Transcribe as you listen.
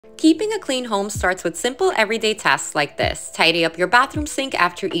Keeping a clean home starts with simple everyday tasks like this. Tidy up your bathroom sink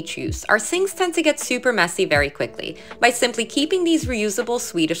after each use. Our sinks tend to get super messy very quickly. By simply keeping these reusable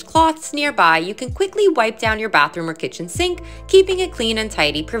Swedish cloths nearby, you can quickly wipe down your bathroom or kitchen sink, keeping it clean and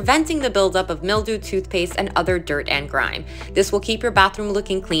tidy, preventing the buildup of mildew, toothpaste, and other dirt and grime. This will keep your bathroom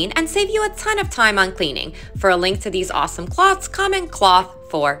looking clean and save you a ton of time on cleaning. For a link to these awesome cloths, comment cloth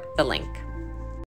for the link.